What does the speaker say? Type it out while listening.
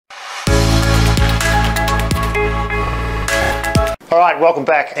Alright, welcome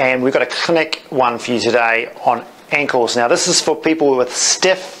back, and we've got a clinic one for you today on ankles. Now this is for people with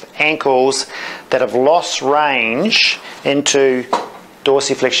stiff ankles that have lost range into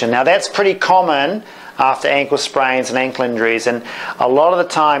dorsiflexion. Now that's pretty common after ankle sprains and ankle injuries, and a lot of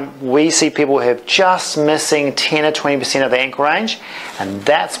the time we see people who have just missing 10 or 20% of the ankle range, and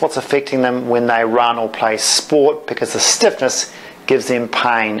that's what's affecting them when they run or play sport, because the stiffness gives them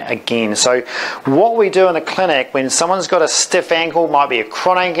pain again. So what we do in the clinic when someone's got a stiff ankle, might be a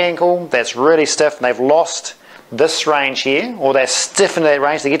chronic ankle that's really stiff and they've lost this range here, or they're stiff in that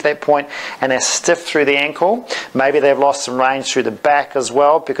range, they get to that point and they're stiff through the ankle. Maybe they've lost some range through the back as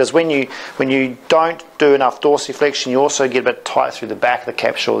well, because when you don't do enough dorsiflexion, you also get a bit tight through the back of the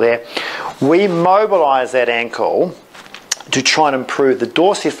capsule there. We mobilize that ankle to try and improve the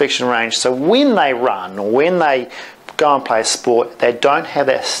dorsiflexion range, so when they run or when they go and play a sport, they don't have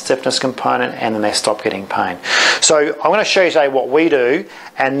that stiffness component, and then they stop getting pain. So I'm going to show you today what we do,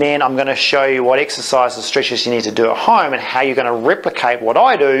 and then I'm going to show you what exercises, stretches you need to do at home, and how you're going to replicate what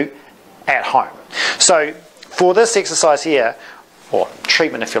I do at home. So for this exercise here, or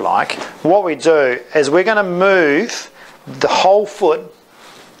treatment if you like, what we do is we're going to move the whole foot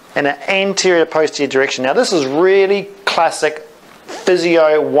in an anterior to posterior direction. Now this is really classic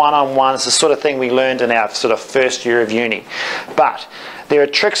physio one-on-one. It's the sort of thing we learned in our sort of first year of uni. But there are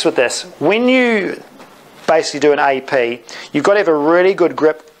tricks with this. When you basically do an AP, you've got to have a really good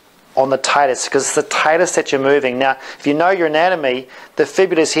grip on the talus, because it's the talus that you're moving. Now, if you know your anatomy, the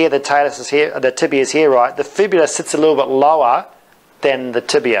fibula is here, the talus is here, the tibia is here, right? The fibula sits a little bit lower than the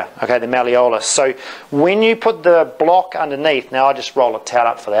tibia, okay, the malleolus. So when you put the block underneath, now I just roll a towel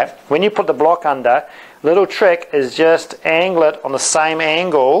up for that. When you put the block under, little trick is just angle it on the same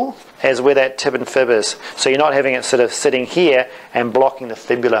angle as where that tib and fib is. So you're not having it sort of sitting here and blocking the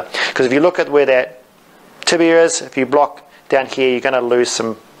fibula. Because if you look at where that tibia is, if you block down here, you're going to lose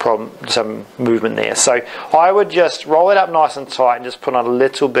some movement there. So I would just roll it up nice and tight and just put on a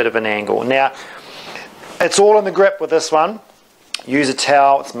little bit of an angle. Now, it's all in the grip with this one. Use a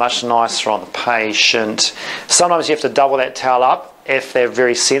towel, it's much nicer on the patient. Sometimes you have to double that towel up if they're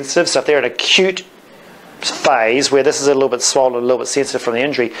very sensitive. So if they're at acute phase where this is a little bit swollen, a little bit sensitive from the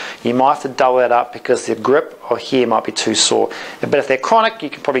injury, you might have to double that up because the grip or here might be too sore. But if they're chronic, you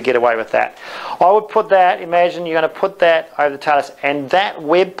can probably get away with that. I would put that, imagine you're going to put that over the talus, and that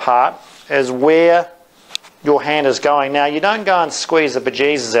web part is where your hand is going. Now you don't go and squeeze the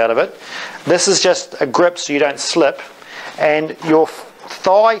bejesus out of it. This is just a grip so you don't slip, and your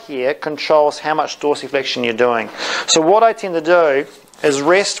thigh here controls how much dorsiflexion you're doing. So what I tend to do is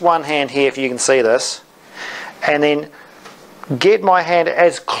rest one hand here, if you can see this, and then get my hand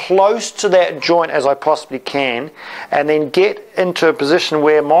as close to that joint as I possibly can, and then get into a position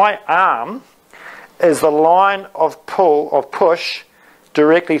where my arm is the line of push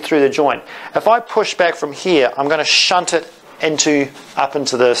directly through the joint. If I push back from here, I'm going to shunt it up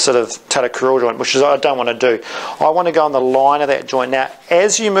into the sort of talocrural joint, which is I don't want to do. I want to go on the line of that joint. Now,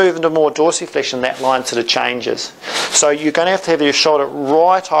 as you move into more dorsiflexion, that line sort of changes. So you're going to have your shoulder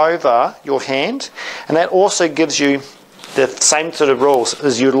right over your hand, and that also gives you the same sort of rules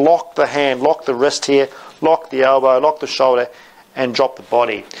as you lock the hand, lock the wrist here, lock the elbow, lock the shoulder, and drop the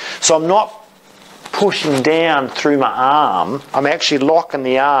body. So I'm not pushing down through my arm, I'm actually locking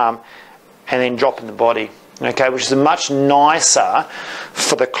the arm and then dropping the body. Okay, which is much nicer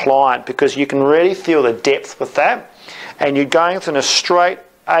for the client, because you can really feel the depth with that, and you're going in a straight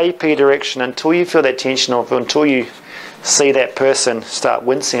AP direction until you feel that tension, or until you see that person start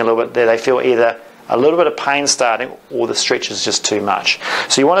wincing a little bit there. They feel either a little bit of pain starting, or the stretch is just too much.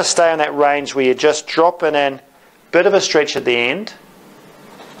 So you want to stay in that range where you're just dropping in a bit of a stretch at the end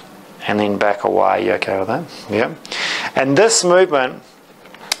and then back away. You okay with that? Yeah. And this movement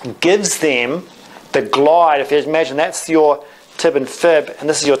gives them the glide. If you imagine that's your tib and fib, and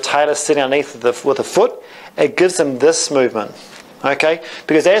this is your talus sitting underneath with the foot, it gives them this movement. Okay?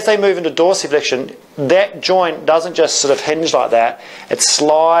 Because as they move into dorsiflexion, that joint doesn't just sort of hinge like that, it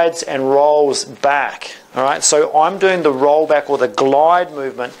slides and rolls back. Alright? So I'm doing the roll back or the glide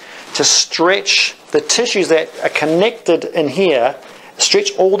movement to stretch the tissues that are connected in here,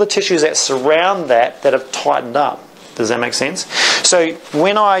 stretch all the tissues that surround that have tightened up. Does that make sense? So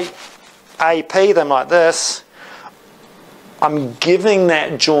when I AP them like this, I'm giving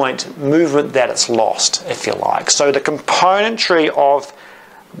that joint movement that it's lost, if you like. So the componentry of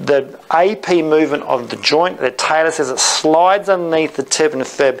the AP movement of the joint, the talus as it slides underneath the tib and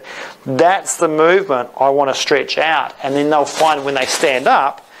fib, that's the movement I want to stretch out. And then they'll find when they stand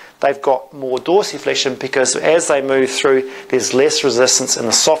up, they've got more dorsiflexion, because as they move through, there's less resistance in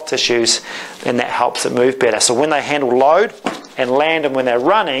the soft tissues, and that helps it move better. So when they handle load, and land them when they're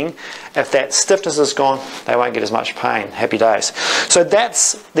running, if that stiffness is gone, they won't get as much pain. Happy days. So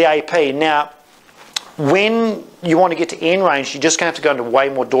that's the AP. Now, when you want to get to end range, you're just going to have to go into way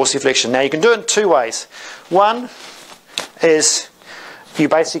more dorsiflexion. Now, you can do it in two ways. One is you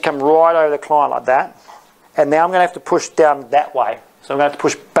basically come right over the client like that, and now I'm going to have to push down that way. So I'm going to have to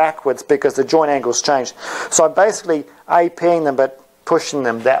push backwards because the joint angle's changed. So I'm basically APing them but pushing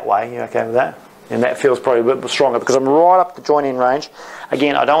them that way. You okay with that? And that feels probably a bit stronger because I'm right up the joint end range.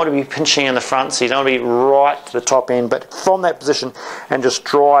 Again, I don't want to be pinching in the front, so you don't want to be right to the top end, but from that position and just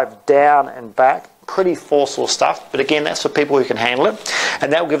drive down and back. Pretty forceful stuff, but again, that's for people who can handle it.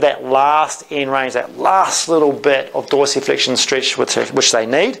 And that will give that last end range, that last little bit of dorsiflexion stretch which they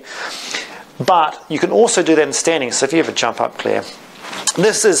need. But you can also do that in standing. So if you ever jump up, Claire,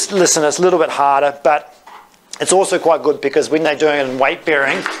 this is, listen, it's a little bit harder, but it's also quite good because when they're doing it in weight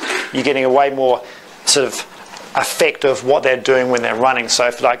bearing, you're getting a way more sort of effect of what they're doing when they're running. So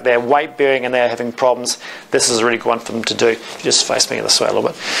if like they're weight bearing and they're having problems, this is a really good one for them to do. If you just face me this way a little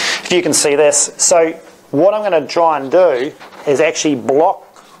bit. If you can see this. So what I'm going to try and do is actually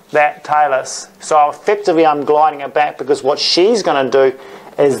block that talus. So effectively I'm gliding it back because what she's going to do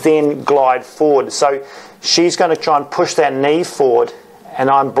is then glide forward. So she's going to try and push that knee forward and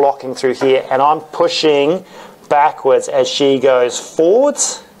I'm blocking through here and I'm pushing backwards as she goes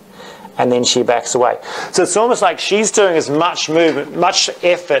forwards and then she backs away. So it's almost like she's doing as much movement, much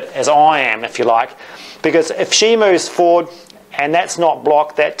effort as I am, if you like, because if she moves forward and that's not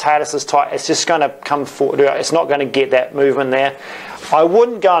blocked, that talus is tight, it's just going to come forward, it's not going to get that movement there. I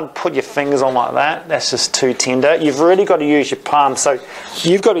wouldn't go and put your fingers on like that, that's just too tender. You've really got to use your palm, so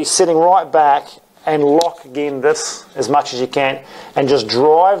you've got to be sitting right back and lock again this as much as you can and just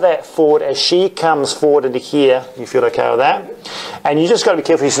drive that forward as she comes forward into here. You feel okay with that? And you just got to be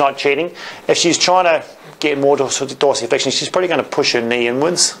careful she's not cheating. If she's trying to get more dorsiflexion, she's probably going to push her knee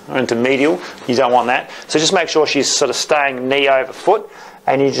inwards or into medial. You don't want that. So just make sure she's sort of staying knee over foot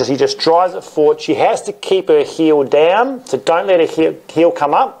and he just drives it forward. She has to keep her heel down, so don't let her heel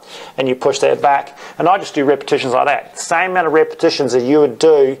come up and you push that back. And I just do repetitions like that. Same amount of repetitions that you would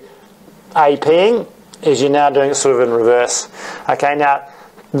do APing is you're now doing it sort of in reverse. Okay, now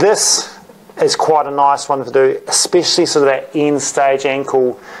this is quite a nice one to do, especially sort of that end stage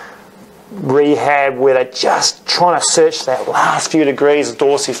ankle rehab where they're just trying to search that last few degrees of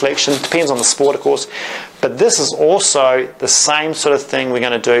dorsiflexion. Depends on the sport, of course, but this is also the same sort of thing we're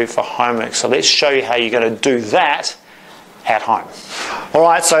going to do for homework. So let's show you how you're going to do that at home.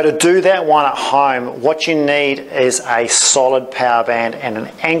 Alright, so to do that one at home, what you need is a solid power band and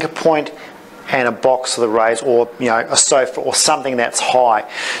an anchor point and a box of the rays, or a sofa or something that's high.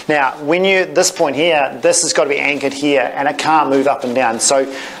 Now when this point here, this has got to be anchored here and it can't move up and down, so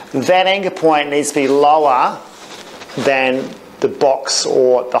that anchor point needs to be lower than the box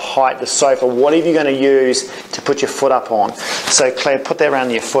or the height, the sofa, whatever you're going to use to put your foot up on. So Claire, put that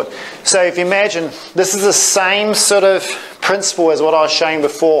around your foot. So if you imagine, this is the same sort of principle as what I was showing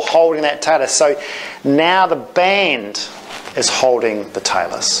before, holding that talus. So now the band is holding the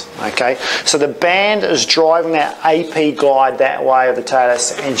talus, okay? So the band is driving that AP glide that way of the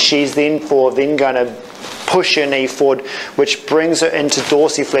talus, and she's then going to push her knee forward, which brings her into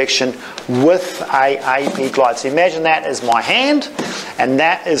dorsiflexion with a AP glide. So imagine that as my hand, and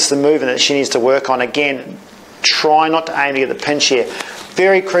that is the movement that she needs to work on. Again, try not to aim to get the pinch here.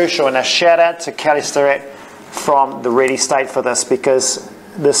 Very crucial, and a shout out to Kelly Starrett from the Ready State for this, because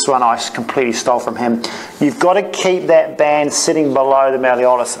this one I completely stole from him. You've got to keep that band sitting below the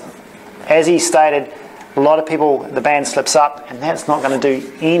malleolus. As he stated, a lot of people, the band slips up, and that's not going to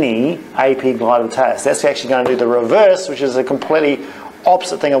do any AP glide of the talus. That's actually going to do the reverse, which is a completely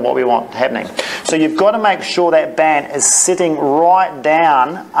opposite thing of what we want happening. So you've got to make sure that band is sitting right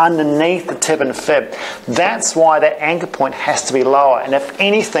down underneath the tib and fib. That's why that anchor point has to be lower, and if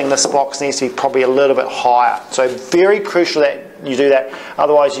anything, this box needs to be probably a little bit higher. So very crucial that you do that,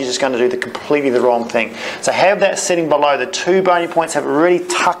 otherwise you're just going to do completely the wrong thing. So have that sitting below the two bony points, have it really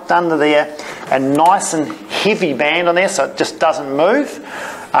tucked under there, and nice and heavy band on there so it just doesn't move.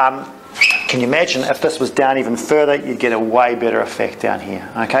 Can you imagine if this was down even further, you'd get a way better effect down here.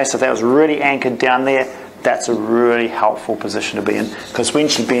 Okay, so if that was really anchored down there, that's a really helpful position to be in, because when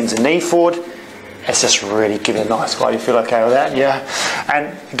she bends the knee forward, it's just really giving a nice glide. You feel okay with that? Yeah.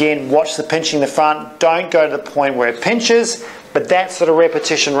 And again, watch the pinching in the front. Don't go to the point where it pinches, but that sort of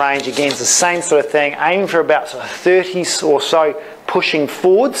repetition range, again, is the same sort of thing. Aim for about sort of 30 or so pushing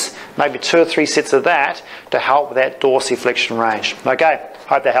forwards, maybe 2 or 3 sets of that to help with that dorsiflexion range. Okay,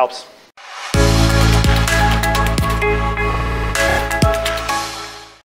 hope that helps.